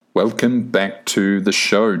Welcome back to the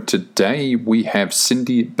show. Today we have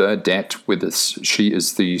Cindy Burdett with us. She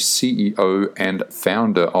is the CEO and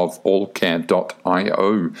founder of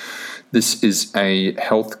allcare.io. This is a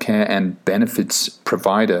healthcare and benefits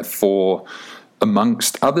provider for,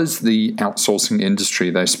 amongst others, the outsourcing industry.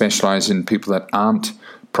 They specialize in people that aren't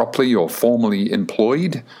properly or formally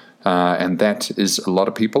employed, and that is a lot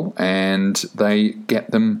of people, and they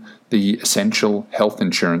get them the essential health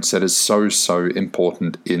insurance that is so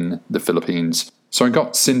important in the Philippines. So I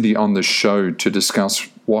got Cindy on the show to discuss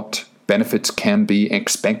what benefits can be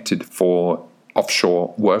expected for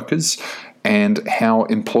offshore workers and how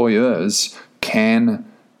employers can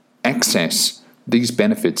access these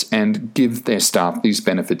benefits and give their staff these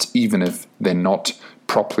benefits even if they're not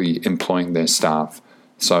properly employing their staff.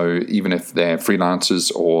 So even if they're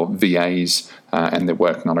freelancers or VAs and they're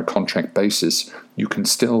working on a contract basis, you can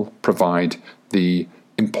still provide the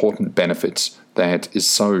important benefits that is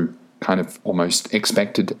so kind of almost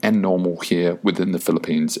expected and normal here within the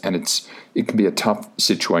Philippines. And it can be a tough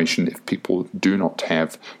situation if people do not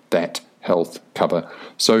have that health cover.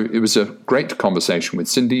 So it was a great conversation with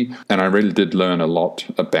Cindy, and I really did learn a lot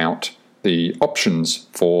about the options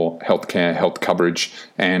for healthcare, health coverage,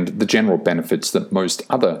 and the general benefits that most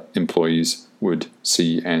other employees would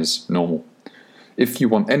see as normal. If you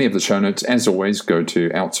want any of the show notes, as always, go to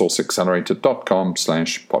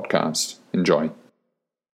outsourceaccelerator.com/podcast. Enjoy.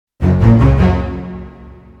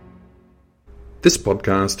 This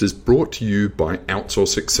podcast is brought to you by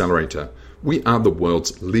Outsource Accelerator. We are the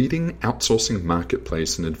world's leading outsourcing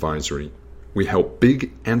marketplace and advisory. We help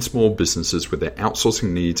big and small businesses with their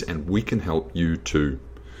outsourcing needs, and we can help you too.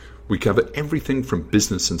 We cover everything from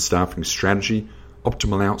business and staffing strategy,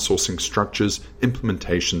 optimal outsourcing structures,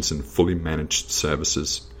 implementations, and fully managed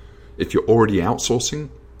services. If you're already outsourcing,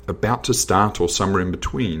 about to start, or somewhere in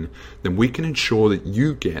between, then we can ensure that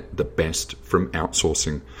you get the best from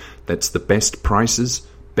outsourcing. That's the best prices,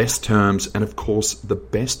 best terms, and of course, the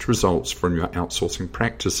best results from your outsourcing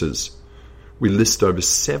practices. We list over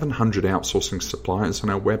 700 outsourcing suppliers on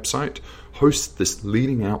our website, host this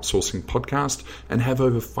leading outsourcing podcast, and have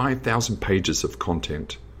over 5,000 pages of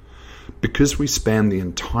content. Because we span the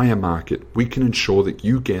entire market, we can ensure that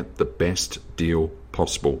you get the best deal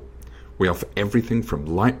possible. We offer everything from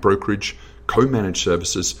light brokerage, co-managed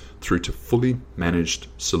services, through to fully managed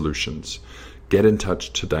solutions. Get in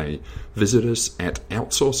touch today. Visit us at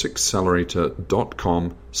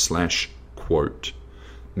outsourceaccelerator.com/quote.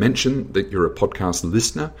 Mention that you're a podcast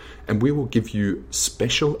listener, and we will give you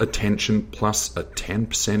special attention plus a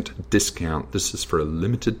 10% discount. This is for a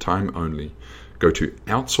limited time only. Go to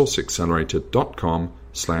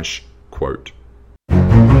outsourceaccelerator.com/quote.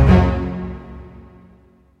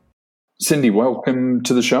 Cindy, welcome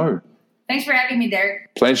to the show. Thanks for having me,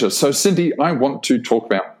 Derek. Pleasure. So, Cindy, I want to talk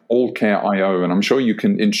about allcare.io, and I'm sure you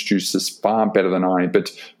can introduce this far better than I, but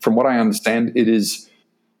from what I understand, it is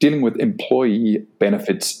dealing with employee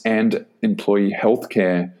benefits and employee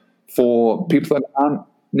healthcare for people that aren't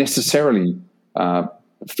necessarily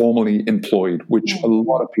formally employed, which a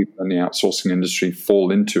lot of people in the outsourcing industry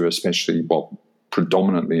fall into, especially,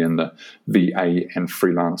 predominantly in the VA and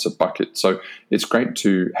freelancer bucket. So it's great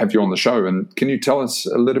to have you on the show. And can you tell us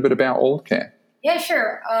a little bit about allcare? Yeah,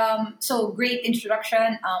 sure. So great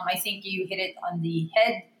introduction. I think you hit it on the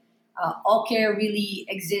head. Allcare really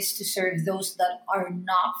exists to serve those that are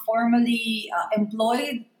not formally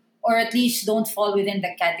employed, or at least don't fall within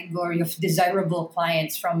the category of desirable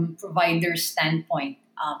clients from provider's standpoint.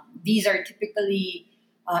 These are typically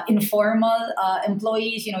informal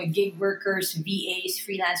employees, gig workers, VAs,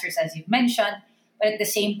 freelancers, as you've mentioned, but at the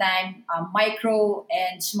same time, micro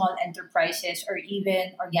and small enterprises or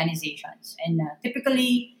even organizations. And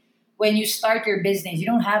typically, when you start your business, you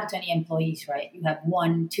don't have 20 employees, right? You have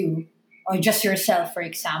 1, 2, or just yourself, for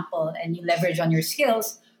example, and you leverage on your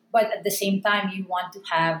skills. But at the same time, you want to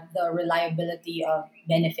have the reliability of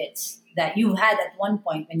benefits that you had at one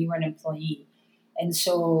point when you were an employee. And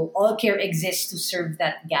so allcare exists to serve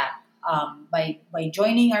that gap. By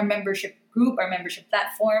joining our membership group, our membership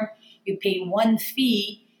platform, you pay one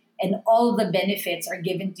fee, and all the benefits are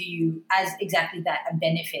given to you as exactly that, a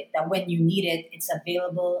benefit that when you need it, it's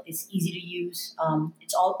available, it's easy to use,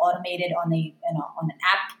 it's all automated on an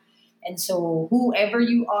app. And so whoever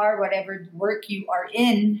you are, whatever work you are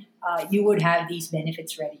in, you would have these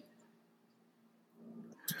benefits ready.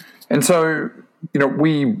 And so,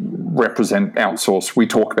 we represent outsource. We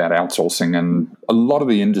talk about outsourcing, and a lot of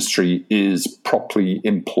the industry is properly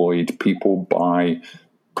employed people by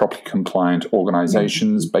properly compliant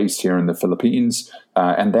organizations based here in the Philippines,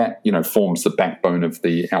 and that forms the backbone of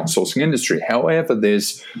the outsourcing industry. However,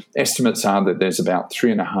 there's estimates are that there's about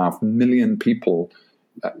 3.5 million people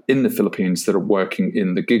in the Philippines that are working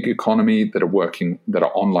in the gig economy, that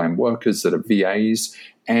are online workers, that are VAs,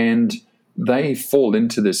 and they fall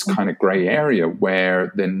into this kind of gray area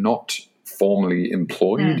where they're not formally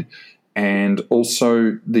employed. And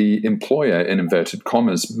also the employer, in inverted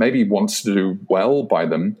commas, maybe wants to do well by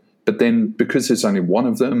them, but then because there's only one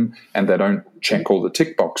of them and they don't check all the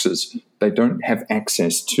tick boxes, they don't have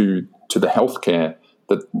access to the healthcare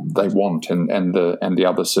that they want and the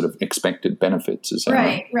other sort of expected benefits. Is that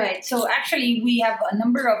right? Right. So actually, we have a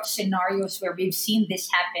number of scenarios where we've seen this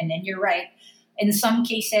happen, and you're right. In some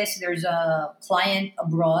cases, there's a client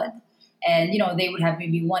abroad, and they would have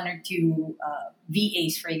maybe one or two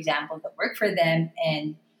VAs, for example, that work for them.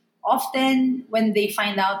 And often when they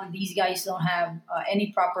find out that these guys don't have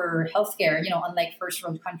any proper healthcare, unlike first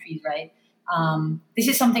world countries, right? This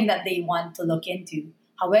is something that they want to look into.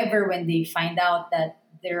 However, when they find out that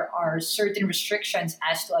there are certain restrictions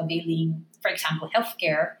as to availing, for example,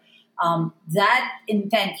 healthcare, that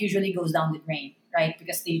intent usually goes down the drain, right?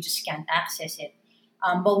 Because they just can't access it.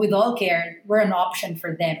 But with All Care, we're an option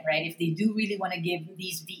for them, right? If they do really want to give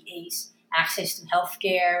these VAs access to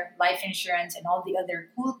healthcare, life insurance, and all the other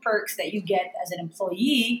cool perks that you get as an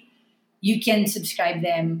employee, you can subscribe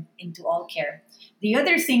them into All Care. The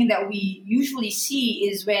other thing that we usually see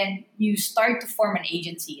is when you start to form an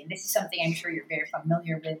agency, and this is something I'm sure you're very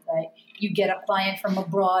familiar with, right? You get a client from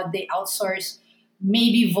abroad, they outsource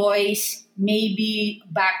maybe voice, maybe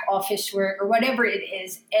back office work, or whatever it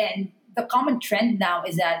is, and the common trend now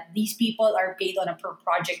is that these people are paid on a per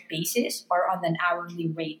project basis or on an hourly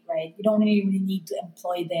rate, right? You don't really need to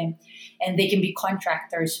employ them, and they can be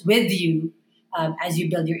contractors with you as you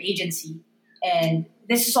build your agency. And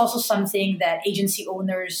this is also something that agency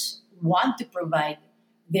owners want to provide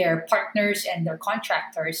their partners and their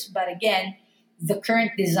contractors. But again, the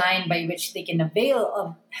current design by which they can avail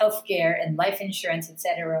of healthcare and life insurance,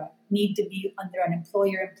 etc., need to be under an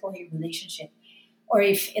employer-employee relationship. Or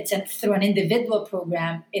if it's through an individual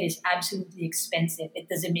program, it is absolutely expensive. It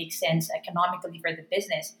doesn't make sense economically for the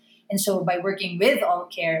business. And so by working with All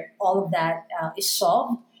Care, all of that is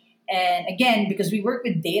solved. And again, because we work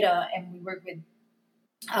with data and we work with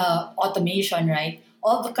automation, right?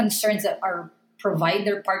 All the concerns that our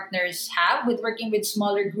provider partners have with working with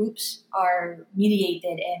smaller groups are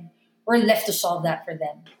mediated, and we're left to solve that for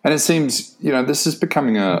them. And it seems, this is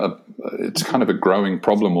becoming it's kind of a growing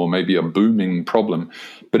problem, or maybe a booming problem,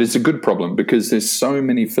 but it's a good problem because there's so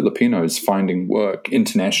many Filipinos finding work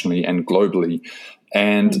internationally and globally.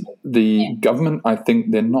 And the government, I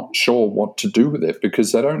think they're not sure what to do with it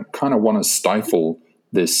because they don't kind of want to stifle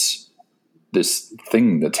this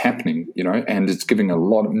thing that's happening, and it's giving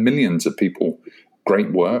millions of people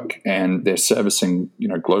great work, and they're servicing,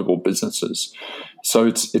 global businesses. So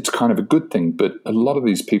it's kind of a good thing, but a lot of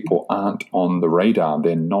these people aren't on the radar.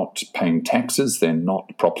 They're not paying taxes, they're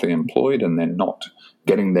not properly employed, and they're not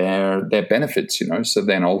getting their benefits, So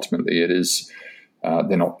then ultimately it is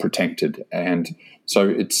they're not protected. And so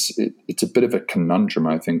it's a bit of a conundrum,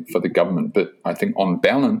 I think, for the government. But I think on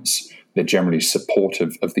balance, they're generally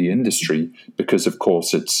supportive of the industry because, of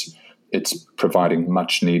course, it's providing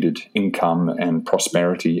much needed income and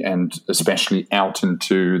prosperity, and especially out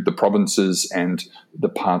into the provinces and the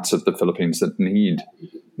parts of the Philippines that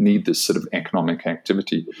need this sort of economic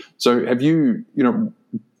activity. So have you,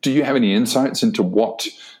 do you have any insights into what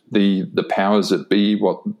the powers that be,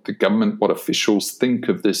 what the government, what officials think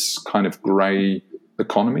of this kind of grey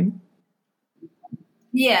economy?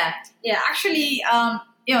 Yeah. Actually,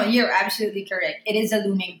 you're absolutely correct. It is a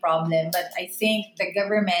looming problem, but I think the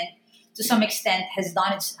government, to some extent, has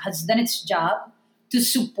done its job to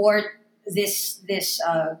support this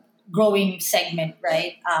growing segment,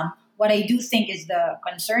 right? What I do think is the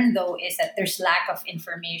concern, though, is that there's lack of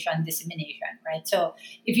information dissemination, right? So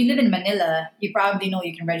if you live in Manila, you probably know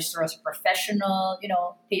you can register as a professional,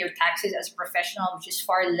 pay your taxes as a professional, which is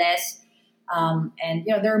far less. And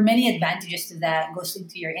there are many advantages to that. It goes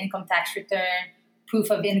into your income tax return, proof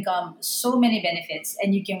of income, so many benefits,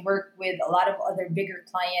 and you can work with a lot of other bigger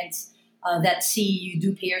clients that see you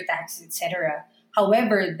do pay your taxes, etc.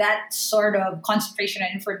 However, that sort of concentration of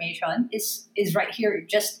information is right here,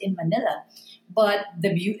 just in Manila. But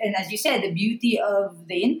and as you said, the beauty of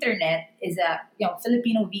the internet is that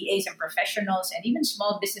Filipino VAs and professionals, and even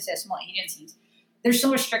small businesses, small agencies, there's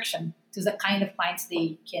no restriction to the kind of clients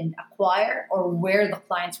they can acquire or where the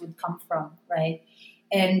clients would come from, right?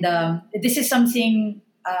 And this is something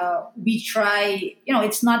we try,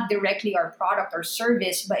 it's not directly our product or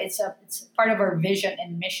service, but it's part of our vision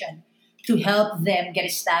and mission to help them get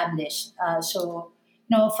established.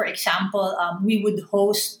 For example, we would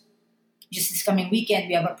host just this coming weekend.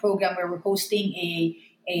 We have a program where we're hosting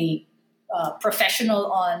a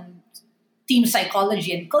professional on team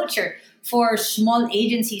psychology and culture for small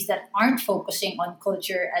agencies that aren't focusing on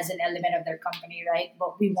culture as an element of their company, right?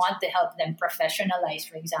 But we want to help them professionalize,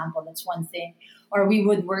 for example. That's one thing. Or we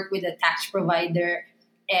would work with a tax provider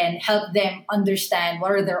and help them understand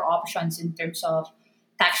what are their options in terms of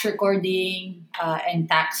tax recording and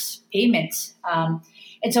tax payments.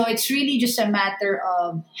 And so it's really just a matter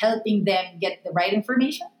of helping them get the right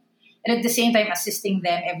information and at the same time assisting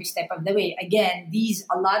them every step of the way. Again,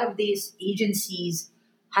 a lot of these agencies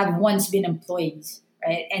have once been employees,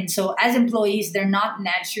 right? And so as employees, they're not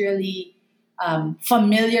naturally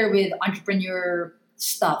familiar with entrepreneur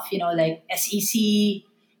stuff, like SEC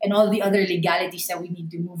and all the other legalities that we need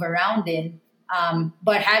to move around in.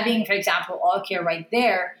 But having, for example, Allcare right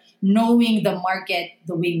there, knowing the market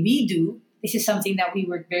the way we do, this is something that we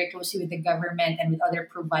work very closely with the government and with other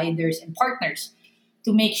providers and partners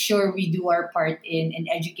to make sure we do our part in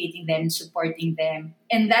educating them, supporting them.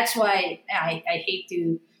 And that's why I hate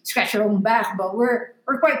to scratch our own back, but we're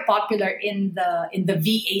quite popular in the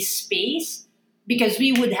VA space because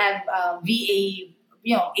we would have VA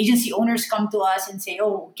agency owners come to us and say,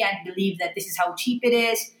 "Oh, can't believe that this is how cheap it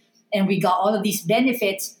is, and we got all of these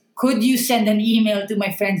benefits. Could you send an email to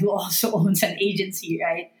my friend who also owns an agency?"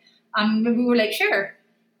 Right? We were like, "Sure."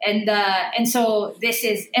 And so this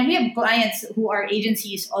is, and we have clients who are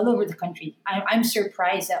agencies all over the country. I'm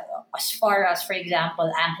surprised that as far as, for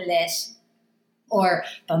example, Angeles or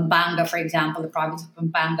Pampanga, for example, the province of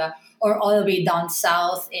Pampanga, or all the way down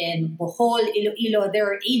south in Bohol, Iloilo, there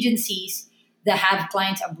are agencies that have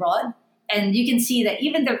clients abroad. And you can see that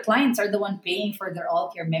even their clients are the one paying for their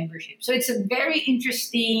Allcare membership. So it's a very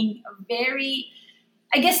interesting,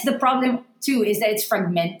 I guess the problem too is that it's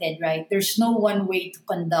fragmented, right? There's no one way to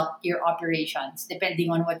conduct your operations depending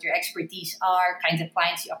on what your expertise are, kinds of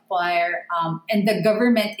clients you acquire. And the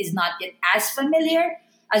government is not yet as familiar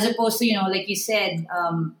as opposed to, like you said,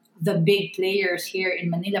 the big players here in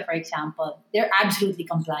Manila, for example, they're absolutely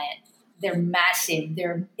compliant. They're massive.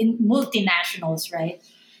 They're multinationals, right?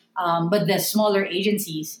 But the smaller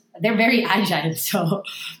agencies, they're very agile. So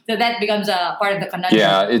that becomes a part of the conundrum.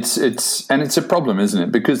 Yeah, it's a problem, isn't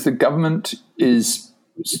it? Because the government is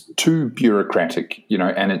too bureaucratic,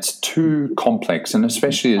 and it's too complex. And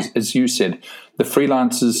especially, as you said, the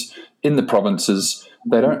freelancers in the provinces,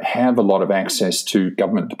 they don't have a lot of access to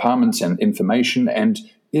government departments and information. And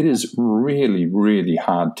it is really, really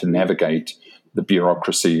hard to navigate the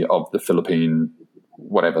bureaucracy of the Philippine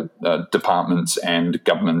departments and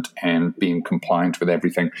government and being compliant with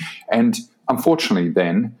everything. And unfortunately,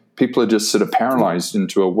 then people are just sort of paralyzed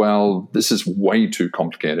into this is way too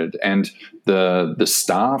complicated. And the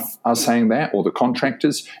staff are saying that, or the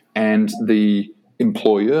contractors, and the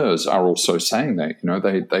employers are also saying that.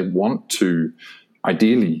 They want to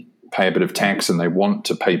ideally pay a bit of tax and they want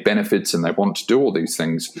to pay benefits and they want to do all these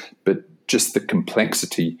things, but just the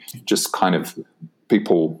complexity just kind of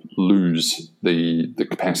people lose the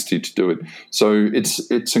capacity to do it. So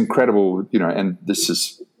it's incredible, and this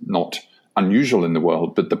is not unusual in the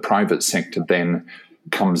world, but the private sector then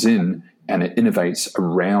comes in and it innovates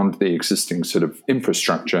around the existing sort of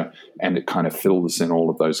infrastructure and it kind of fills in all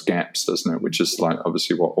of those gaps, doesn't it? Which is like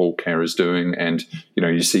obviously what Allcare is doing. And,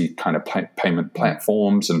 you see kind of payment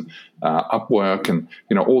platforms and Upwork and,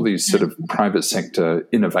 all these sort of private sector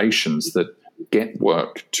innovations that get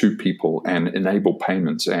work to people and enable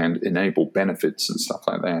payments and enable benefits and stuff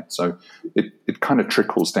like that. So it kind of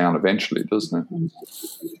trickles down eventually, doesn't it?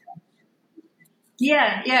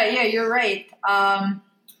 Yeah, you're right.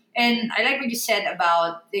 And I like what you said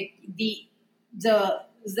about the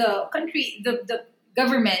country, the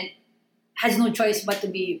government has no choice but to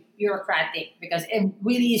be bureaucratic because it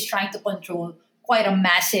really is trying to control quite a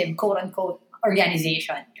massive quote unquote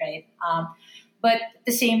organization, right? But at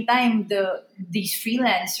the same time, these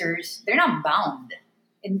freelancers, they're not bound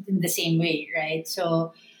in the same way, right?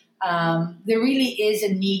 So there really is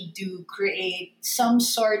a need to create some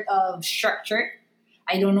sort of structure.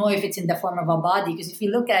 I don't know if it's in the form of a body, because if you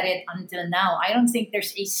look at it until now, I don't think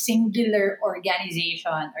there's a singular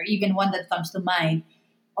organization or even one that comes to mind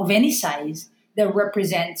of any size that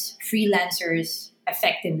represents freelancers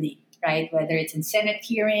effectively, right? Whether it's in Senate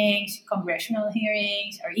hearings, congressional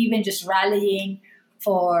hearings, or even just rallying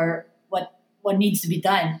for what needs to be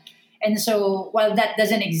done. And so while that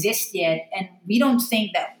doesn't exist yet, and we don't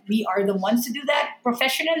think that we are the ones to do that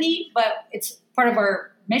professionally, but it's part of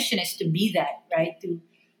our mission is to be that, right?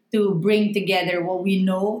 To bring together what we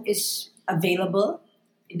know is available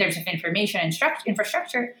in terms of information and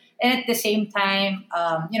infrastructure, and at the same time,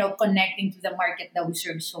 connecting to the market that we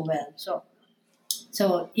serve so well.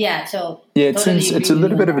 Yeah, totally it's agree a with little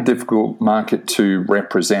you on bit of a that. difficult market to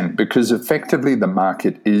represent because effectively the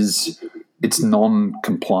market it's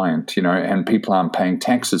non-compliant, and people aren't paying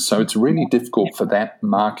taxes. So it's really difficult for that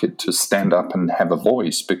market to stand up and have a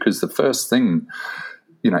voice because the first thing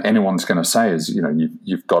anyone's going to say is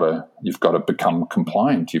you've got to become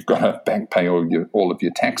compliant. You've got to back pay all of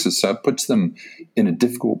your taxes. So it puts them in a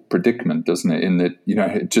difficult predicament, doesn't it? In that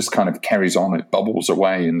it just kind of carries on. It bubbles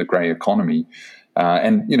away in the grey economy.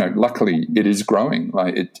 And luckily, it is growing.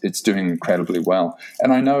 Like it's doing incredibly well.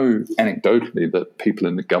 And I know anecdotally that people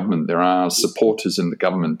in the government, there are supporters in the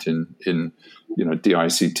government in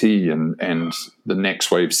DICT and the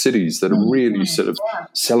Next Wave cities that are really sort of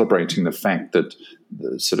celebrating the fact that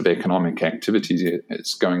the sort of economic activity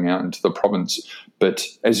is going out into the province. But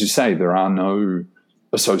as you say, there are no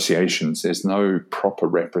associations. There's no proper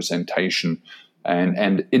representation,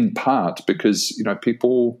 and in part because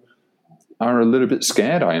people are a little bit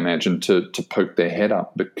scared, I imagine, to poke their head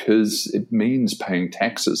up because it means paying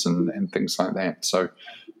taxes and things like that. So,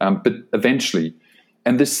 but eventually,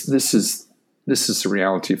 and this is the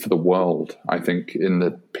reality for the world, I think, in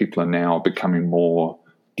that people are now becoming more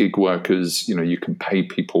gig workers. You can pay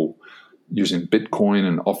people using Bitcoin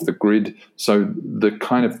and off the grid. So the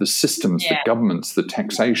kind of the systems, the governments, the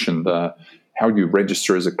taxation, the how you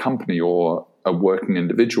register as a company or a working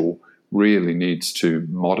individual really needs to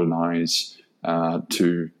modernize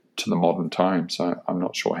to the modern time. So I'm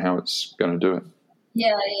not sure how it's going to do it.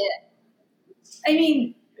 Yeah, yeah. I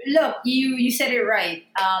mean, look, you said it right.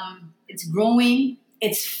 It's growing.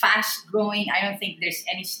 It's fast growing. I don't think there's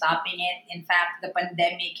any stopping it. In fact, the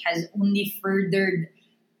pandemic has only furthered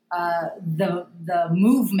the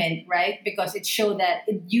movement, right? Because it showed that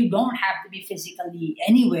you don't have to be physically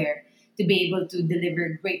anywhere to be able to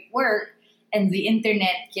deliver great work, and the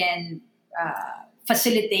internet can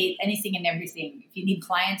facilitate anything and everything. If you need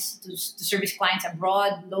clients to service clients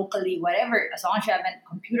abroad, locally, whatever, as long as you have a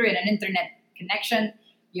computer and an internet connection,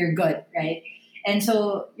 you're good, right? And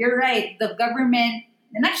so you're right. The government,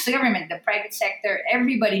 and not just the government, the private sector,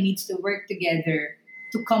 everybody needs to work together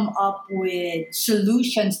to come up with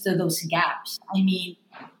solutions to those gaps. I mean,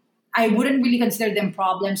 I wouldn't really consider them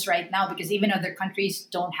problems right now because even other countries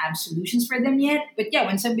don't have solutions for them yet. But yeah,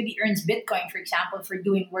 when somebody earns Bitcoin, for example, for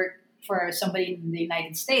doing work for somebody in the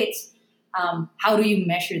United States, how do you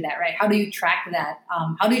measure that, right? How do you track that?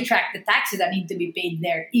 How do you track the taxes that need to be paid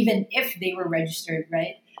there, even if they were registered,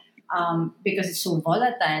 right? Because it's so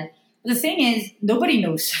volatile. But the thing is, nobody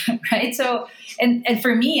knows, right? So, and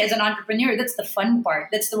for me as an entrepreneur, that's the fun part.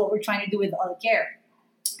 That's what we're trying to do with All Care.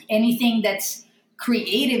 Anything that's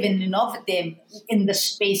creative and innovative in the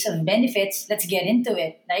space of benefits, let's get into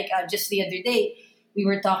it. Like just the other day, we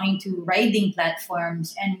were talking to riding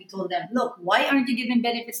platforms and we told them, look, why aren't you giving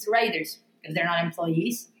benefits to riders? Because they're not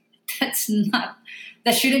employees. That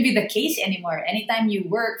shouldn't be the case anymore. Anytime you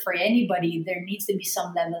work for anybody, there needs to be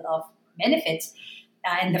some level of benefits.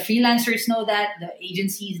 And the freelancers know that, the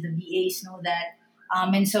agencies, the VAs know that.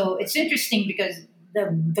 And so it's interesting because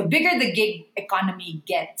the bigger the gig economy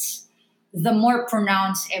gets, the more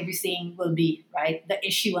pronounced everything will be, right? The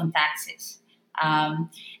issue on taxes.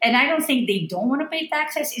 And I don't think they don't want to pay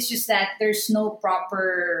taxes. It's just that there's no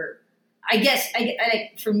proper. I guess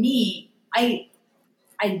for me, I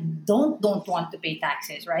don't want to pay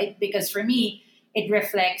taxes, right? Because for me, it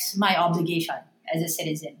reflects my obligation as a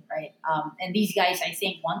citizen, right? And these guys, I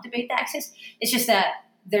think, want to pay taxes. It's just that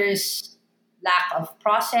there's lack of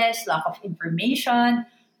process, lack of information,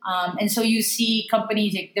 and so you see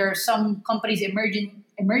companies like there are some companies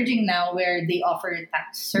emerging now where they offer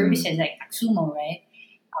tax services like Taxumo, right?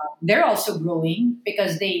 They're also growing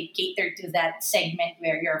because they cater to that segment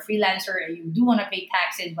where you're a freelancer and you do want to pay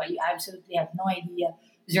taxes, but you absolutely have no idea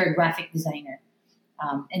because you're a graphic designer.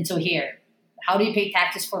 And so here, how do you pay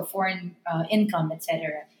taxes for foreign income,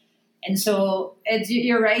 etc.? And so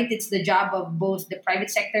you're right, it's the job of both the private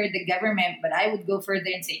sector, the government, but I would go further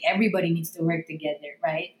and say everybody needs to work together,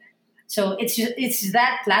 right? So it's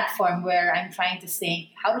that platform where I'm trying to think,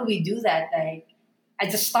 how do we do that? Like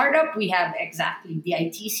as a startup, we have exactly the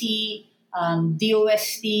ITC,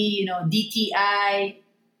 DOST, DTI,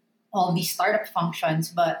 all these startup functions,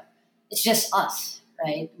 but it's just us,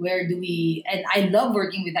 right? Where do we? And I love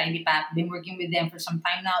working with IBPAP. Been working with them for some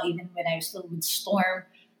time now, even when I was still with Storm.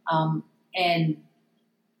 And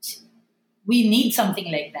we need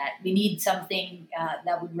something like that. We need something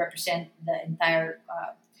that would represent the entire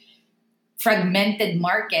fragmented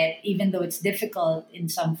market, even though it's difficult in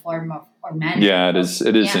some form of or manner. Yeah, it is.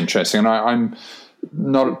 It is interesting, and I'm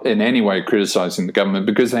not in any way criticizing the government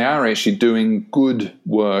because they are actually doing good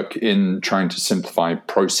work in trying to simplify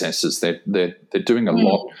processes. They're doing a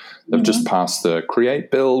lot. They've just passed the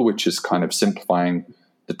Create Bill, which is kind of simplifying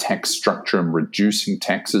the tax structure and reducing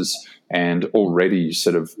taxes, and already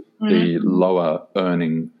sort of the lower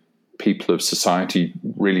earning people of society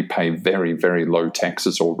really pay very, very low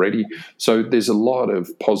taxes already. So there's a lot of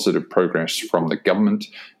positive progress from the government.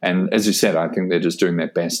 And as you said, I think they're just doing their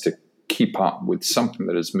best to keep up with something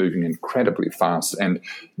that is moving incredibly fast. And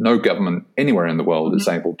no government anywhere in the world is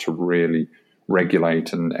able to really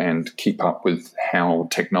regulate and keep up with how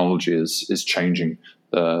technology is changing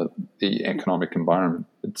the economic environment.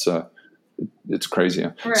 It's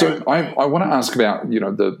crazier. Right. So I want to ask about,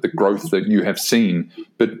 the growth that you have seen,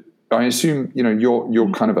 but I assume,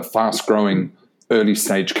 you're kind of a fast growing early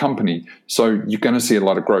stage company. So you're going to see a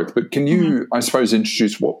lot of growth, but can you, I suppose,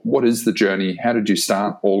 introduce what is the journey? How did you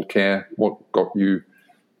start All Care? What got you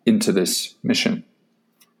into this mission?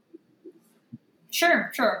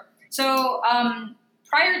 Sure. So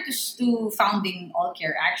prior to founding All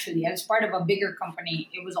Care, actually, I was part of a bigger company.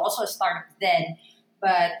 It was also a startup then,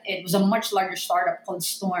 but it was a much larger startup called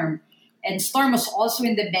Storm. And Storm was also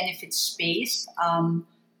in the benefits space,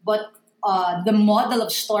 but the model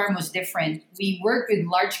of Storm was different. We worked with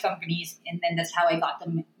large companies, and then that's how I got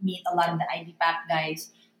to meet a lot of the IDPAP guys,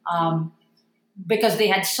 because they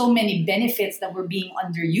had so many benefits that were being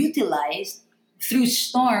underutilized. Through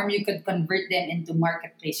Storm, you could convert them into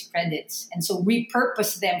marketplace credits, and so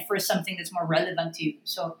repurpose them for something that's more relevant to you.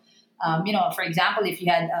 So, for example, if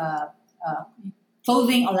you had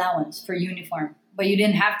clothing allowance for uniform, but you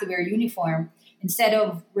didn't have to wear a uniform, instead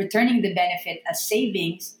of returning the benefit as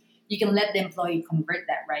savings, you can let the employee convert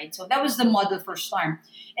that, right? So that was the model for Storm.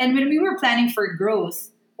 And when we were planning for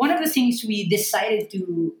growth, one of the things we decided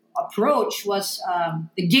to approach was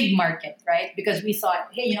the gig market, right? Because we thought,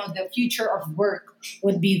 hey, the future of work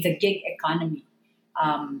would be the gig economy,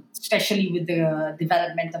 especially with the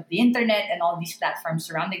development of the internet and all these platforms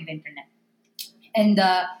surrounding the internet. And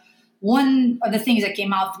one of the things that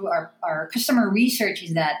came out through our customer research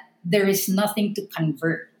is that there is nothing to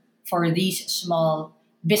convert for these small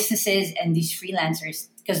businesses and these freelancers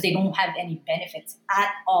because they don't have any benefits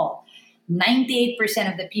at all. 98%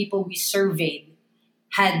 of the people we surveyed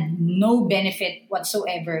had no benefit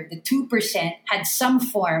whatsoever. The 2% had some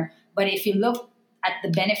form, but if you look at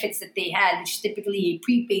the benefits that they had, which is typically a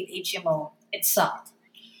prepaid HMO, it sucked.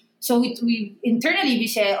 So we internally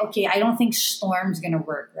say, okay, I don't think Storm's going to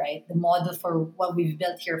work, right? The model for what we've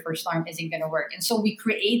built here for Storm isn't going to work. And so we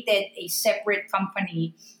created a separate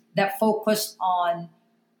company that focused on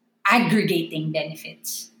aggregating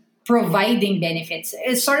benefits, providing benefits.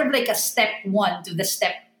 It's sort of like a step 1 to the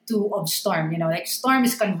step 2 of Storm. Like Storm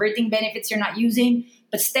is converting benefits you're not using,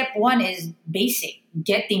 but step 1 is basic,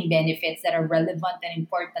 getting benefits that are relevant and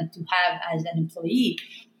important to have as an employee.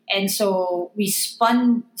 And so we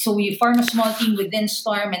formed a small team within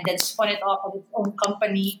Storm and then spun it off of its own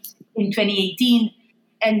company in 2018.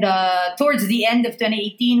 And towards the end of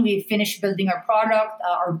 2018, we finished building our product,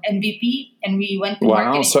 our MVP, and we went to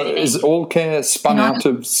market. Wow! So is All Care spun out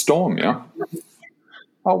of Storm? Yeah.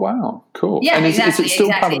 Oh wow! Cool. Yeah, and exactly, is it still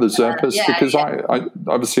exactly. part of the Xerpes? Yeah, because yeah. I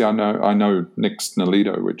obviously I know Nick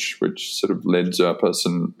Nolito, which sort of led Xerpes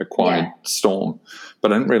and acquired Storm,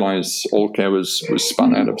 but I didn't realize All Care was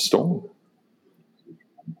spun out of Storm.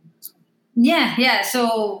 Yeah.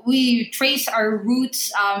 So we trace our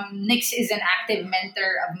roots. Nix is an active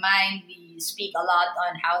mentor of mine. We speak a lot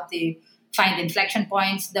on how to find inflection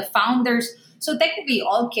points. The founders, so technically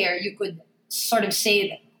All Care, you could sort of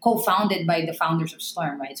say co-founded by the founders of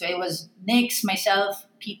Storm, right? So it was Nix, myself,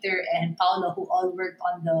 Peter, and Paolo who all worked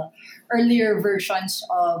on the earlier versions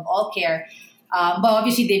of All Care. But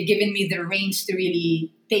obviously they've given me the reins to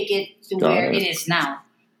really take it to where it is now.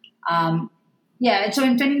 And so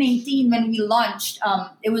in 2019, when we launched,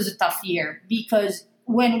 it was a tough year because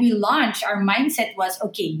when we launched, our mindset was,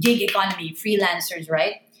 okay, gig economy, freelancers,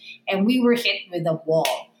 right? And we were hit with a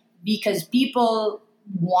wall because people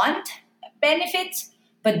want benefits,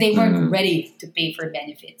 but they weren't ready to pay for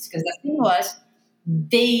benefits. Because the thing was,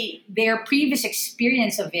 their previous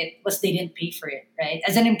experience of it was they didn't pay for it, right?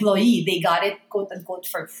 As an employee, they got it, quote unquote,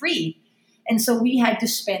 for free. And so we had to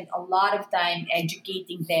spend a lot of time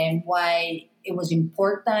educating them why it was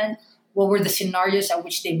important, what were the scenarios at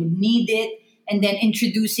which they would need it, and then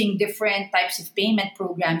introducing different types of payment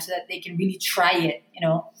programs so that they can really try it,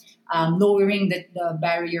 lowering the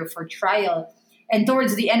barrier for trial. And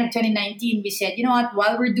towards the end of 2019, we said, you know what,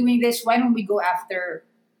 while we're doing this, why don't we go after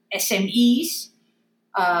SMEs,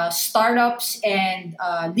 startups, and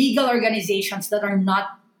legal organizations that are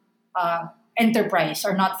not enterprise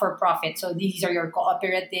or not for profit. So these are your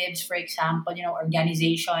cooperatives, for example,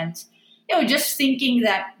 organizations. Just thinking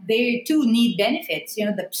that they too need benefits.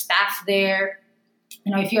 The staff there.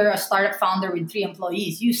 If you're a startup founder with 3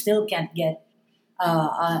 employees, you still can't get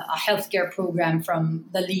a healthcare program from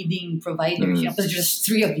the leading providers. Because there's just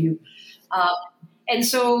 3 of you, and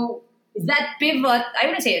so that pivot. I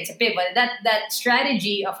wouldn't say it's a pivot. That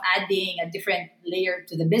strategy of adding a different layer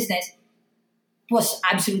to the business was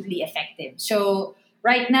absolutely effective. So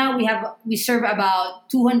right now we serve about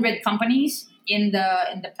 200 companies in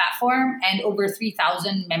the platform and over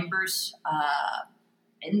 3,000 members.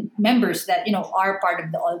 Members that are part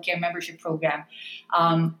of the All Care membership program.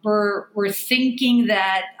 We're thinking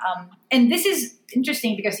that, and this is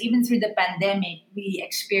interesting because even through the pandemic, we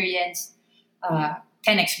experienced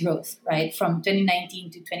 10x growth, right, from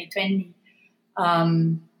 2019 to 2020,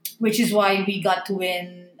 which is why we got to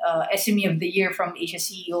win SME of the Year from Asia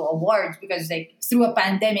CEO Awards, because through a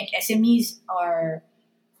pandemic, SMEs are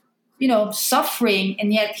suffering,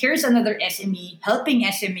 and yet here's another SME helping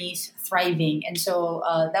SMEs thriving. And so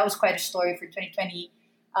that was quite a story for 2020.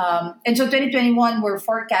 And so 2021, we're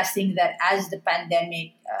forecasting that as the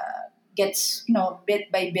pandemic gets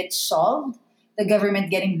bit by bit solved, the government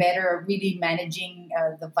getting better at really managing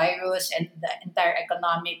the virus and the entire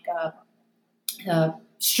economic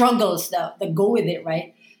struggles that go with it,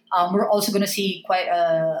 right? We're also going to see quite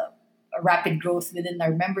a rapid growth within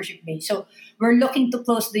our membership base. So we're looking to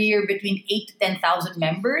close the year between 8 to 10,000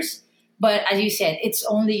 members. But as you said, it's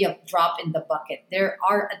only a drop in the bucket. There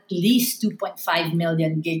are at least 2.5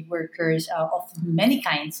 million gig workers of many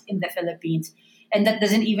kinds in the Philippines. And that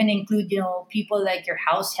doesn't even include, people like your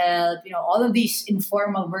house help, all of these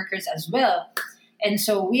informal workers as well. And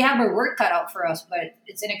so we have our work cut out for us, but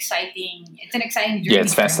it's an exciting journey. Yeah,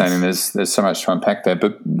 it's fascinating. There's so much to unpack there.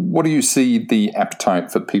 But what do you see the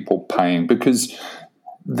appetite for people paying? Because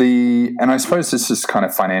and I suppose this is kind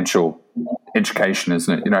of financial education,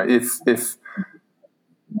 isn't it? If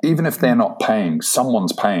even if they're not paying,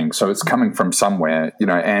 someone's paying, so it's coming from somewhere,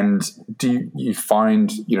 and do you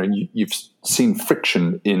find, you've seen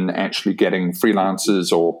friction in actually getting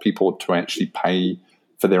freelancers or people to actually pay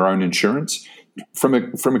for their own insurance? From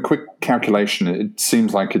a quick calculation, it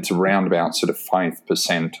seems like it's around about sort of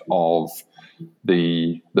 5% of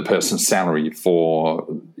the person's salary for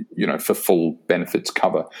full benefits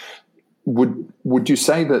cover. Would you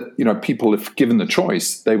say that people, if given the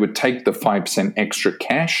choice, they would take the 5% extra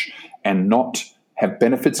cash and not have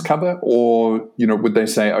benefits cover, or would they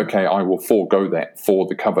say, okay, I will forego that for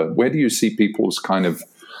the cover? Where do you see people's kind of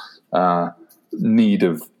need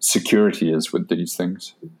of security is with these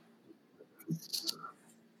things?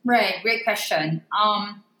 Right, great question.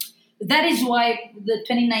 That is why the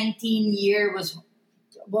 2019 year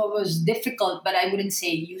was difficult, but I wouldn't say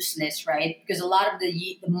useless, right? Because a lot of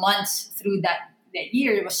the months through that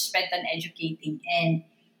year was spent on educating, and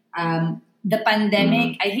the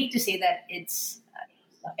pandemic. I hate to say that is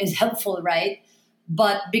helpful, right?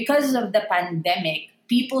 But because of the pandemic,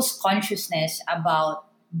 people's consciousness about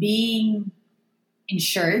being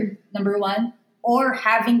insured, number one, or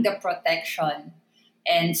having the protection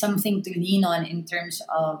and something to lean on in terms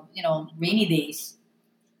of rainy days,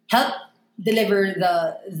 help deliver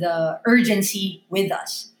the urgency with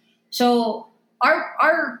us. So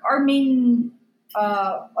our main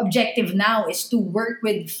objective now is to work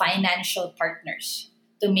with financial partners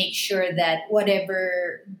to make sure that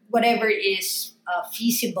whatever is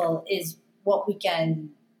feasible is what we can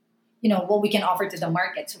offer to the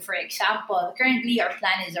market. So for example, currently our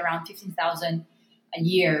plan is around 15,000 a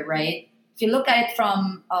year, right? If you look at it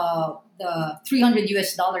from the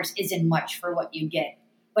 $300 isn't much for what you get.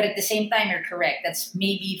 But at the same time, you're correct. That's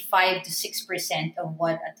maybe 5 to 6% of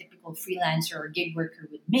what a typical freelancer or gig worker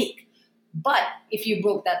would make. But if you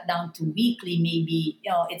broke that down to weekly, maybe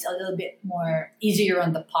it's a little bit more easier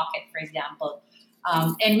on the pocket, for example.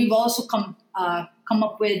 And we've also come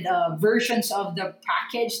up with versions of the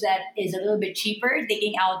package that is a little bit cheaper,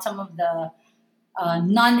 taking out some of the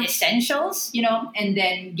non-essentials, and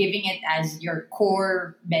then giving it as your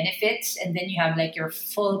core benefits, and then you have like your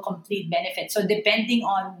full complete benefit. So depending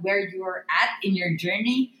on where you're at in your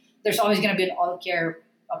journey, there's always going to be an all care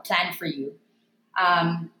plan for you.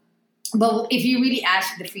 But if you really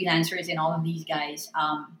ask the freelancers and all of these guys,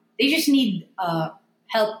 they just need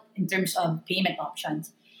help in terms of payment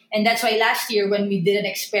options. And that's why last year when we did an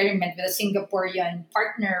experiment with a Singaporean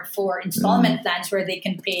partner for installment plans where they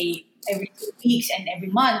can pay every 2 weeks and every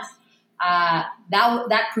month,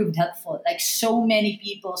 that proved helpful. Like so many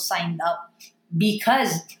people signed up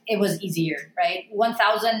because it was easier, right?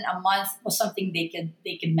 1,000 a month was something they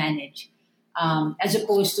could manage, as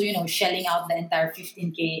opposed to shelling out the entire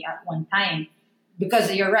 15K at one time.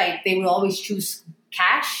 Because you're right, they will always choose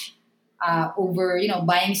cash over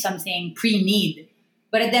buying something pre-need.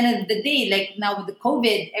 But at the end of the day, like now with the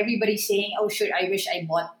COVID, everybody's saying, "Oh, sure, I wish I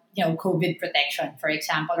bought COVID protection, for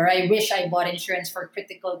example, or I wish I bought insurance for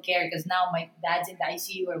critical care because now my dad's in the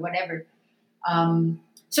ICU or whatever."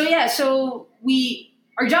 So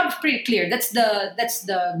our job's pretty clear. That's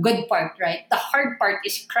the good part, right? The hard part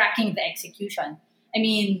is cracking the execution. I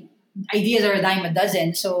mean, ideas are a dime a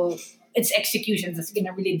dozen, so it's execution that's going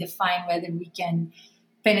to really define whether we can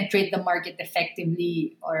penetrate the market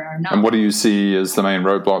effectively or not. And what do you see as the main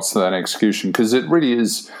roadblocks to that execution? Because it really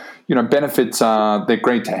is, benefits they're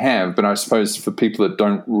great to have, but I suppose for people that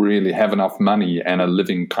don't really have enough money and are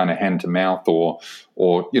living kind of hand to mouth or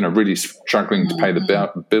really struggling to pay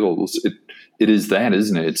the bills, it is that,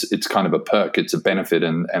 isn't it? It's kind of a perk, it's a benefit,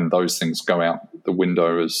 and those things go out the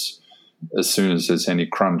window as soon as there's any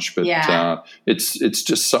crunch, but it's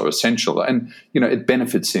just so essential, and it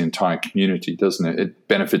benefits the entire community, doesn't it? It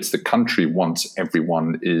benefits the country once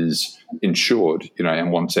everyone is insured,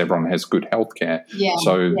 and once everyone has good healthcare.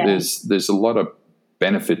 There's a lot of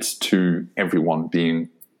benefits to everyone being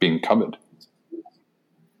covered.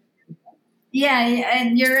 Yeah,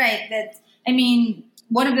 and you're right.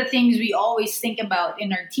 One of the things we always think about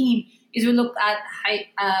in our team is we look at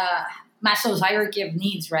Maslow's hierarchy of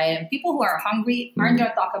needs, right? And people who are hungry aren't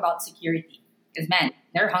going to talk about security because, man,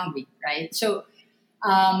 they're hungry, right? So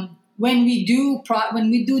when we do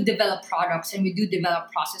develop products and we do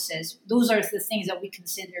develop processes, those are the things that we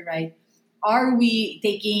consider, right? Are we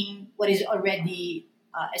taking what is already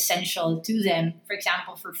essential to them? For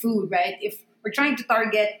example, for food, right? If we're trying to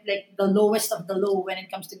target like the lowest of the low when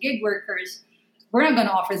it comes to gig workers, we're not going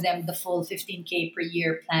to offer them the full 15K per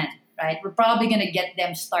year plan. Right? We're probably going to get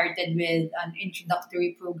them started with an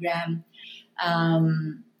introductory program.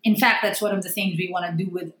 In fact, that's one of the things we want to do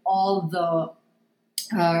with all the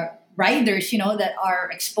riders, that are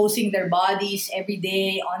exposing their bodies every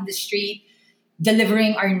day on the street,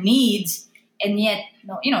 delivering our needs, and yet,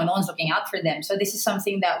 no one's looking out for them. So this is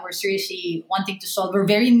something that we're seriously wanting to solve. We're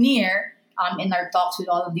very near in our talks with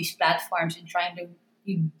all of these platforms and trying to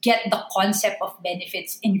get the concept of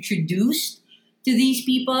benefits introduced to these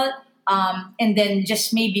people. And then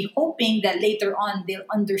just maybe hoping that later on they'll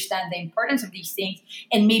understand the importance of these things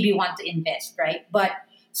and maybe want to invest, right? But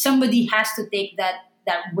somebody has to take that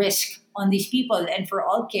risk on these people. And for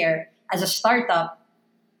All Care, as a startup,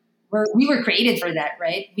 we were created for that,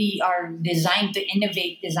 right? We are designed to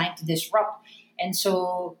innovate, designed to disrupt. And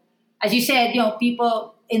so, as you said,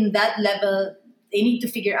 people in that level, they need to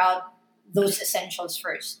figure out those essentials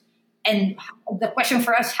first. And the question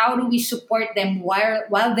for us, how do we support them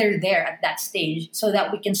while they're there at that stage so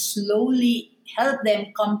that we can slowly help them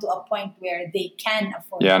come to a point where they can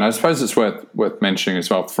afford it? And I suppose it's worth mentioning as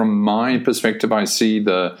well. From my perspective, I see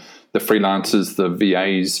the freelancers, the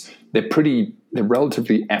VAs, they're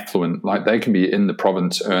relatively affluent. Like they can be in the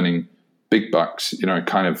province earning big bucks,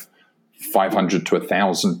 kind of $500 to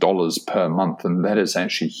 $1,000 per month, and that is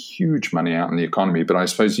actually huge money out in the economy. But I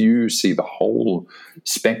suppose you see the whole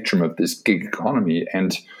spectrum of this gig economy,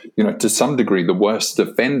 and to some degree, the worst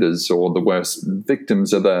offenders or the worst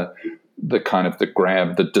victims are the kind of the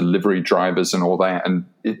Grab, the delivery drivers, and all that. And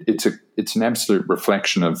it's an absolute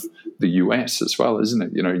reflection of the US as well, isn't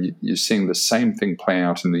it? You're seeing the same thing play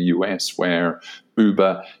out in the US, where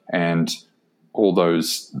Uber and all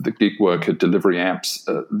the gig worker delivery apps,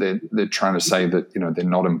 they're trying to say that they're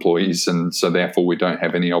not employees, and so therefore we don't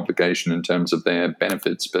have any obligation in terms of their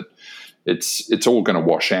benefits. But it's all going to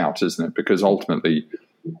wash out, isn't it? Because ultimately,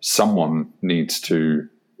 someone needs to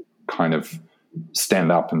kind of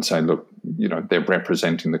stand up and say, look, they're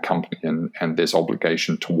representing the company, and there's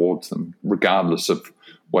obligation towards them, regardless of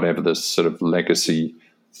whatever the sort of legacy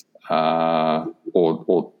or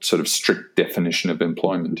sort of strict definition of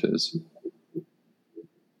employment is.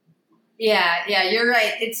 Yeah, you're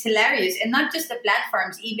right. It's hilarious. And not just the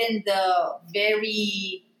platforms, even the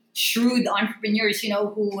very shrewd entrepreneurs,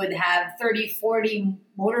 who would have 30, 40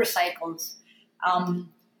 motorcycles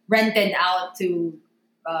rented out to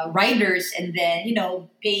riders and then,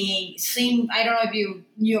 paying I don't know if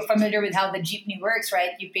you're familiar with how the jeepney works,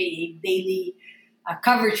 right? You pay a daily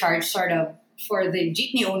cover charge sort of for the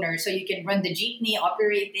jeepney owner. So you can run the jeepney,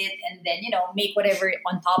 operate it, and then, make whatever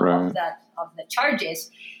on top of the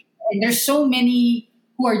charges. And there's so many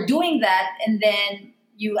who are doing that, and then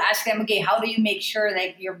you ask them, okay, how do you make sure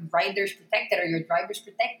that your rider's protected or your driver's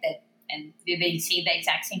protected? And they say the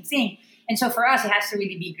exact same thing. And so for us, it has to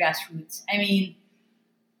really be grassroots. I mean,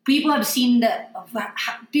 people have seen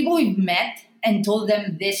people we've met and told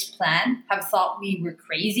them this plan have thought we were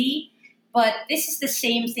crazy. But this is the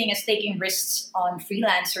same thing as taking risks on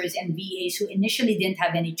freelancers and VAs who initially didn't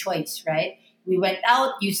have any choice, right? We went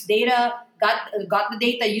out, used data, got the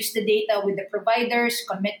data, used the data with the providers,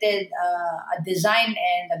 committed a design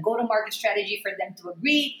and a go-to-market strategy for them to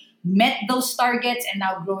agree, met those targets, and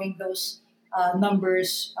now growing those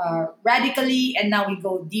numbers radically. And now we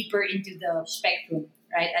go deeper into the spectrum,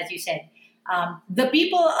 right? As you said, the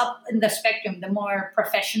people up in the spectrum, the more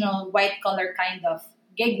professional, white-collar kind of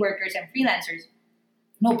gig workers and freelancers,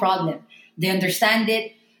 no problem. They understand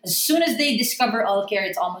it. As soon as they discover All Care,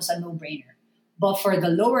 it's almost a no-brainer. But for the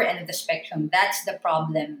lower end of the spectrum, that's the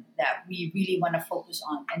problem that we really want to focus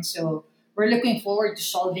on. And so we're looking forward to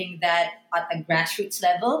solving that at a grassroots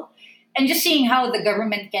level and just seeing how the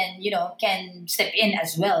government can step in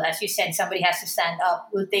as well. As you said, somebody has to stand up,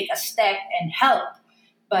 will take a step and help.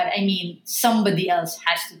 But I mean, somebody else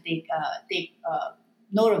has to take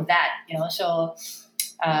note of that, So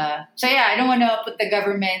yeah, I don't want to put the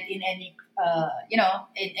government in any in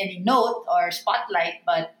any note or spotlight,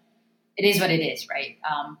 but it is what it is, right?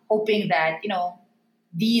 Hoping that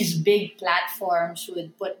these big platforms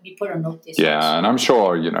would be put on notice. Yeah, and I'm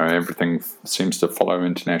sure everything seems to follow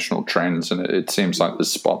international trends, and it seems like the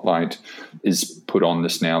spotlight is put on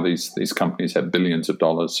this now. These companies have billions of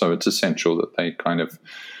dollars, so it's essential that they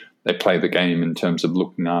play the game in terms of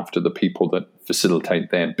looking after the people that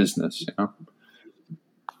facilitate their business.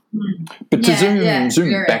 But to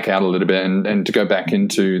zoom back out a little bit and to go back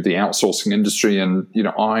into the outsourcing industry, and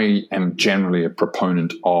I am generally a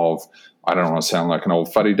proponent of, I don't want to sound like an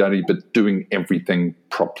old fuddy-duddy, but doing everything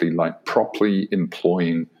properly, like properly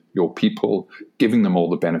employing your people, giving them all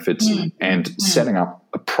the benefits, and setting up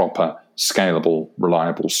a proper, scalable,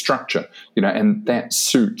 reliable structure. And that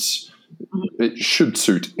it should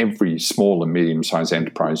suit every small and medium-sized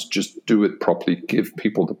enterprise. Just do it properly, give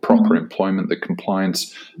people the proper employment, the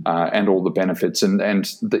compliance, and all the benefits. And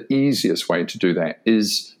the easiest way to do that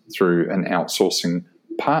is through an outsourcing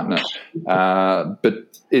partner.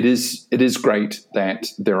 But it is great that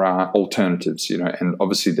there are alternatives, and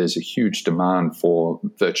obviously there's a huge demand for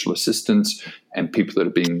virtual assistants and people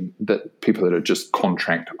that are just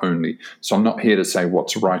contract only. So I'm not here to say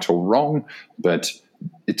what's right or wrong, but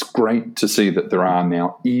it's great to see that there are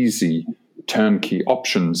now easy turnkey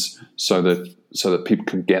options so that people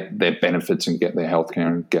can get their benefits and get their healthcare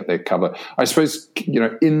and get their cover. I suppose,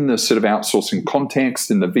 in the sort of outsourcing context,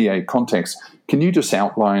 in the VA context, can you just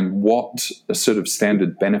outline what a sort of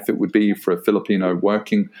standard benefit would be for a Filipino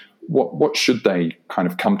working? What should they kind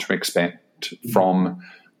of come to expect from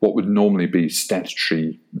what would normally be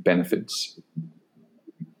statutory benefits?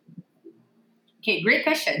 Okay, great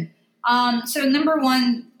question. So number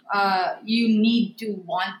one, you need to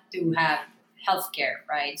want to have healthcare,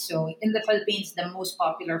 right? So in the Philippines, the most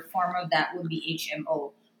popular form of that would be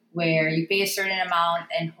HMO, where you pay a certain amount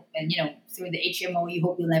and through the HMO, you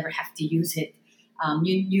hope you'll never have to use it.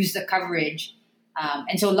 You use the coverage.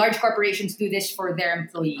 And so large corporations do this for their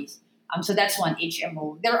employees. So that's one,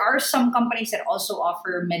 HMO. There are some companies that also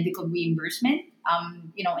offer medical reimbursement,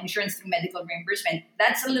 insurance through medical reimbursement.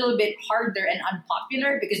 That's a little bit harder and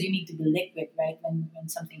unpopular because you need to be liquid, right, when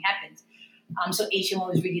something happens. So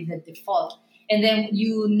HMO is really the default. And then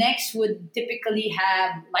you next would typically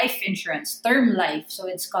have life insurance, term life. So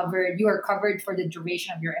you are covered for the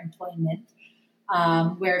duration of your employment,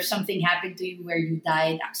 where if something happened to you, where you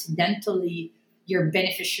died accidentally, your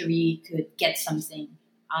beneficiary could get something.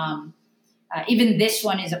 Even this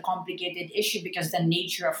one is a complicated issue because the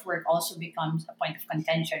nature of work also becomes a point of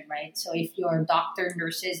contention, right? So if you're doctor,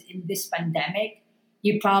 nurses in this pandemic,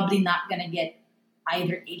 you're probably not going to get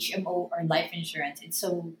either HMO or life insurance. It's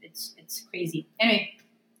crazy. Anyway,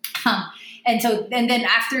 and then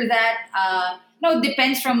after that, it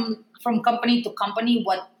depends from company to company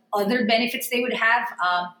what other benefits they would have.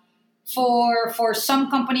 For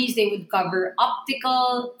some companies, they would cover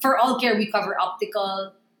optical. For All Care, we cover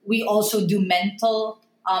optical. We also do mental.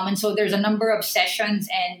 And so there's a number of sessions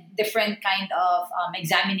and different kind of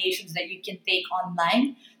examinations that you can take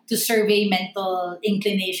online to survey mental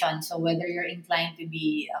inclination. So whether you're inclined to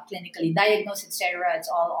be clinically diagnosed, etc., it's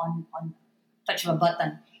all on touch of a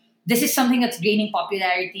button. This is something that's gaining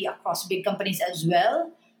popularity across big companies as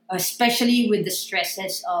well, especially with the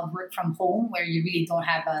stresses of work from home, where you really don't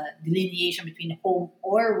have a delineation between home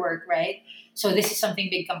or work, right? So this is something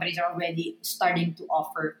big companies are already starting to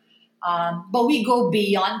offer. But we go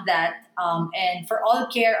beyond that. And for All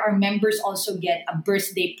Care, our members also get a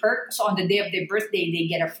birthday perk. So on the day of their birthday, they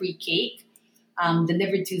get a free cake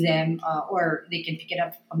delivered to them, or they can pick it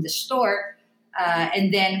up from the store.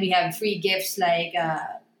 And then we have free gifts like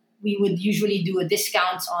we would usually do a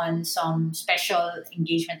discounts on some special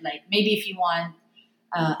engagement, like maybe if you want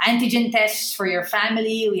antigen tests for your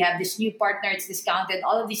family, we have this new partner, it's discounted,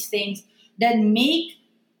 all of these things that make,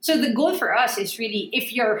 so the goal for us is really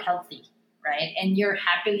if you're healthy, right, and you're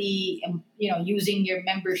happily using your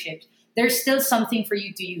membership, there's still something for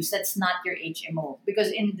you to use that's not your HMO,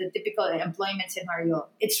 because in the typical employment scenario,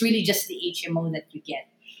 it's really just the HMO that you get.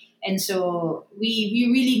 And so we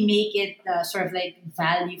really make it sort of like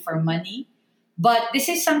value for money. But this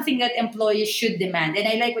is something that employees should demand. And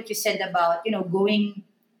I like what you said about, going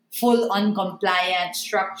full on compliant,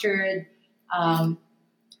 structured,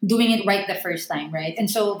 doing it right the first time, right?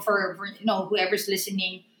 And so for whoever's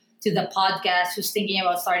listening to the podcast who's thinking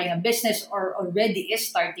about starting a business or already is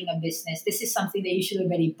starting a business, this is something that you should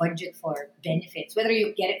already budget for benefits. Whether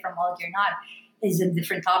you get it from All Care or not is a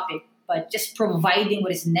different topic. But just providing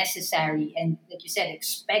what is necessary and, like you said,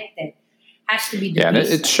 expected has to be the and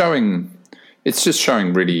baseline. it's showing. It's just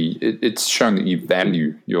showing really. It's showing that you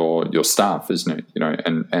value your staff, isn't it?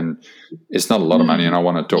 And it's not a lot of money, and I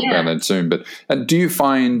want to talk about that soon. But do you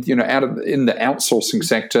find, in the outsourcing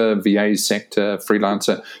sector, VA sector,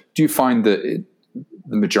 freelancer, do you find that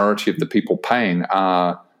the majority of the people paying is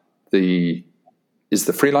the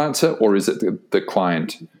freelancer, or is it the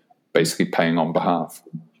client basically paying on behalf?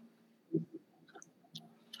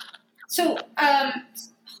 So,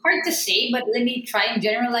 hard to say, but let me try and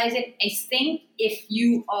generalize it. I think if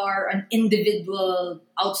you are an individual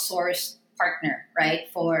outsourced partner, right,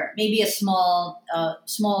 for maybe a small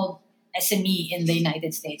SME in the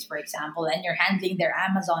United States, for example, and you're handling their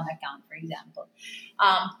Amazon account, for example,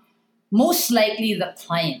 most likely the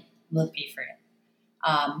client will pay for it.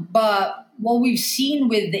 But what we've seen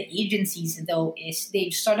with the agencies, though, is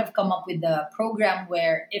they've sort of come up with a program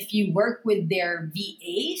where if you work with their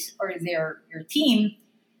VAs or your team,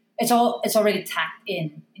 it's already tacked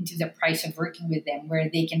into the price of working with them, where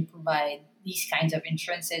they can provide these kinds of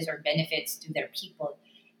insurances or benefits to their people.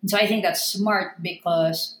 And so I think that's smart,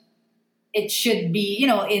 because it should be,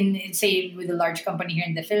 in say with a large company here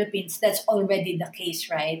in the Philippines, that's already the case,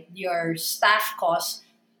 right? Your staff costs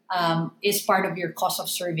is part of your cost of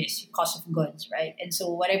service, cost of goods, right? And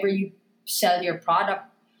so whatever you sell your product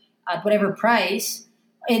at whatever price,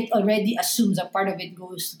 it already assumes a part of it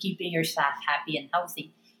goes to keeping your staff happy and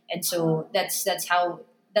healthy. And so that's how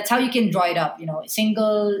you can draw it up.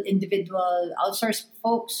 Single individual outsourced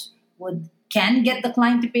folks can get the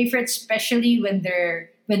client to pay for it, especially when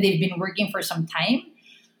they've been working for some time.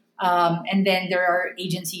 And then there are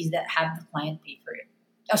agencies that have the client pay for it.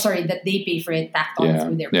 That they pay for it tacked on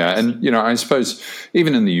through their pricing. Yeah, and I suppose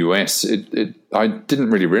even in the US, I didn't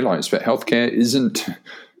really realize, but healthcare isn't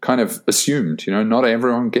kind of assumed. Not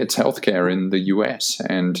everyone gets healthcare in the US,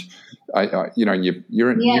 and you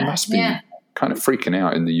must be kind of freaking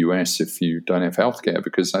out in the US if you don't have healthcare,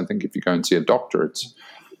 because I think if you go and see a doctor, it's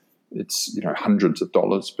hundreds of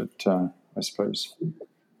dollars. But I suppose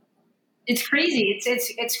it's crazy.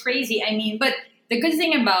 It's crazy. I mean, but the good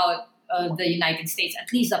thing about the United States,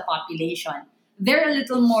 at least the population, they're a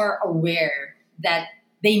little more aware that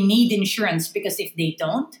they need insurance, because if they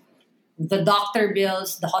don't, the doctor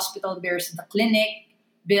bills, the hospital bills, the clinic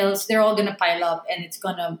bills, they're all going to pile up, and it's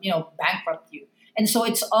going to, bankrupt you. And so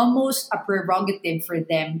it's almost a prerogative for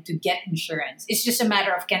them to get insurance. It's just a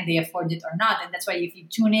matter of can they afford it or not. And that's why if you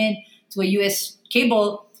tune in to a US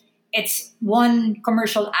cable, it's one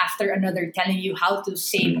commercial after another telling you how to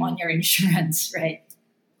save on your insurance, right?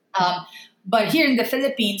 But here in the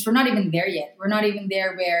Philippines, we're not even there yet. We're not even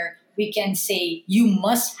there where we can say, you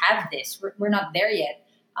must have this. We're not there yet.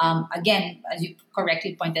 Again, as you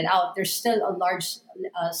correctly pointed out, there's still a large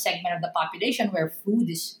segment of the population where food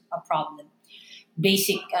is a problem.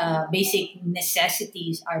 Basic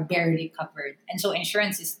necessities are barely covered. And so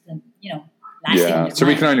insurance is, lasting. So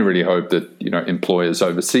we can only really hope that, employers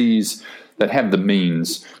overseas that have the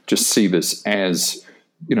means just see this as,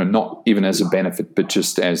 not even as a benefit, but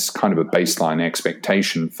just as kind of a baseline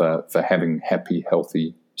expectation for having happy,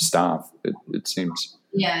 healthy staff, it seems.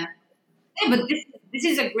 Yeah, but this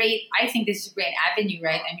is a great avenue,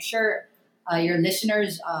 right? I'm sure your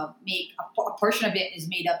listeners make a portion of it is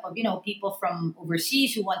made up of, people from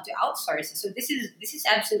overseas who want to outsource. So this is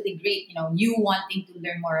absolutely great. You wanting to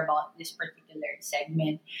learn more about this particular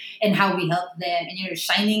segment and how we help them, and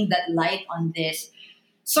shining that light on this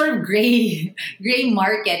sort of gray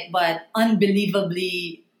market, but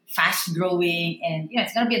unbelievably fast growing, and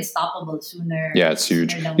it's going to be unstoppable sooner. Yeah, it's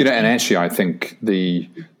huge. And actually, I think the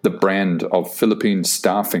brand of Philippine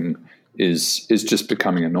staffing is just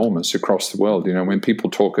becoming enormous across the world. When people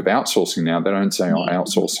talk of outsourcing now, they don't say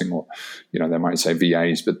outsourcing, or they might say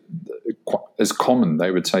VAs, but as common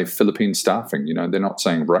they would say Philippine staffing. They're not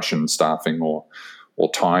saying Russian staffing or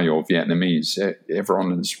Thai or Vietnamese.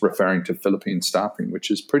 Everyone is referring to Philippine staffing,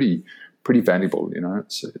 which is pretty valuable.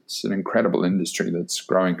 It's an incredible industry that's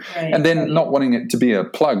growing. Right. And then, not wanting it to be a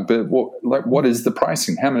plug, but what is the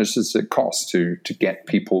pricing? How much does it cost to get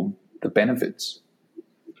people the benefits?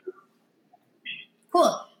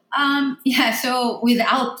 Cool. So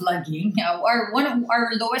without plugging, our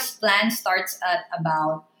lowest plan starts at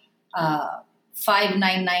about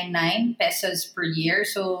 5,999 pesos per year.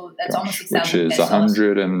 So that's almost 6,000 pesos. Which is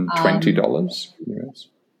 $120 US.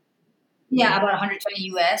 Yeah, about 120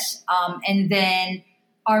 US. And then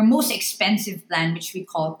our most expensive plan, which we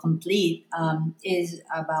call Complete, is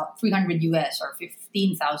about 300 US or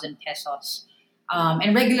 15,000 pesos.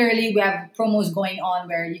 And regularly we have promos going on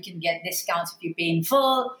where you can get discounts if you pay in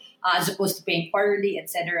full, as opposed to paying quarterly,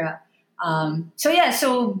 etc.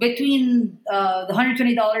 So between the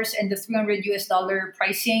 $120 and the $300 US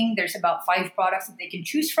pricing, there's about 5 products that they can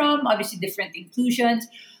choose from. Obviously, different inclusions,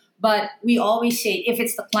 but we always say if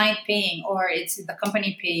it's the client paying or it's the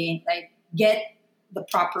company paying, get the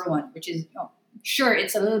proper one, which is sure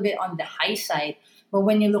it's a little bit on the high side, but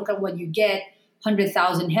when you look at what you get,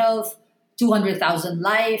 100,000 health, 200,000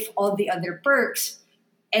 life, all the other perks.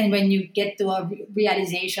 And when you get to a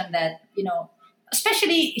realization that,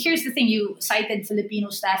 especially, here's the thing, you cited Filipino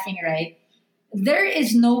staffing, right?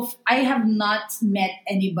 I have not met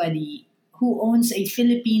anybody who owns a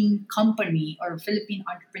Philippine company or Philippine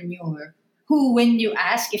entrepreneur who, when you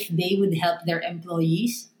ask if they would help their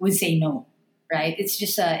employees, would say no, right? It's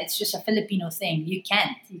just a Filipino thing. You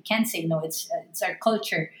can't say no. It's our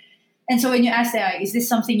culture. And so when you ask them, is this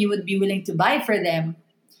something you would be willing to buy for them?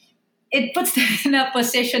 It puts them in a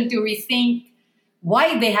position to rethink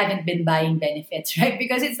why they haven't been buying benefits, right?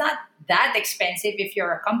 Because it's not that expensive if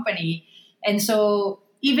you're a company. And so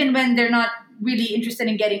even when they're not really interested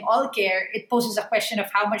in getting all care, it poses a question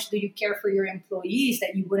of how much do you care for your employees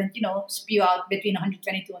that you wouldn't, spew out between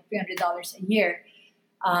 $120 to $300 a year.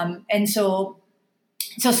 And so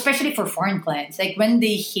especially for foreign clients, when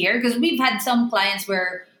they hear, because we've had some clients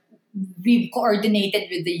where we've coordinated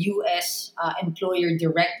with the U.S. Employer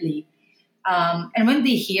directly. And when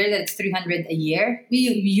they hear that it's $300 a year, we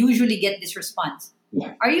usually get this response.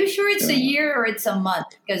 Yeah. Are you sure it's a year or it's a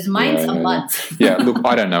month? Because mine's a month. Yeah, look,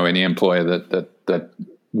 I don't know any employer that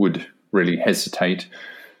would really hesitate.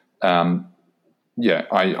 I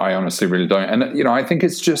honestly really don't. And, I think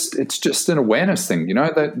it's just an awareness thing,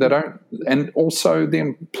 they don't. And also the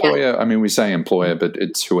employer, I mean, we say employer, but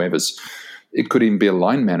it's whoever's. It could even be a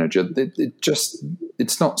line manager.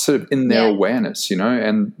 It's not sort of in their awareness,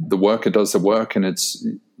 and the worker does the work, and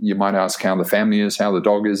you might ask how the family is, how the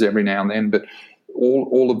dog is every now and then, but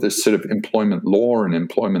all of this sort of employment law and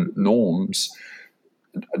employment norms,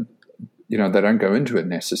 they don't go into it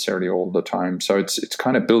necessarily all the time. So it's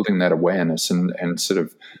kind of building that awareness and sort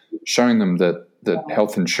of showing them that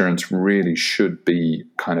health insurance really should be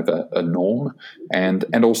kind of a norm. And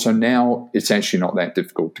also now it's actually not that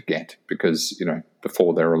difficult to get because,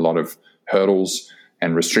 before there are a lot of hurdles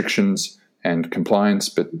and restrictions and compliance,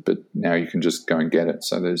 but now you can just go and get it.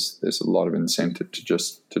 So there's a lot of incentive to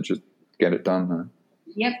just get it done.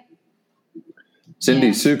 Yep.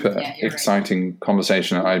 Cindy, super exciting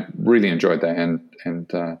conversation. I really enjoyed that and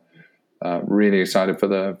really excited for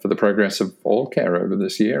the progress of All Care over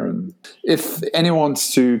this year. And if anyone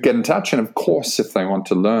wants to get in touch, and of course, if they want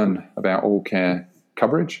to learn about All Care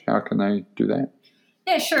coverage, how can they do that?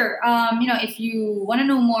 Yeah, sure. If you want to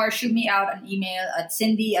know more, shoot me out an email at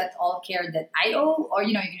cindy@allcare.io, or,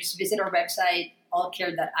 you can just visit our website,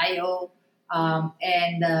 allcare.io.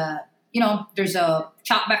 There's a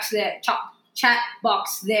chat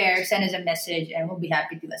box there. Send us a message and we'll be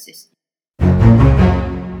happy to assist.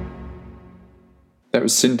 That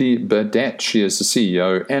was Cindy Burdett. She is the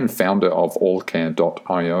CEO and founder of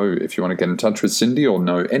allcare.io. If you want to get in touch with Cindy or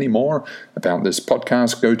know any more about this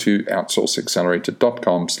podcast, go to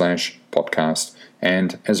outsourceaccelerator.com/podcast.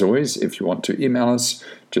 And as always, if you want to email us,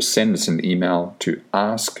 just send us an email to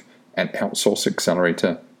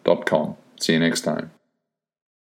ask@outsourceaccelerator.com. See you next time.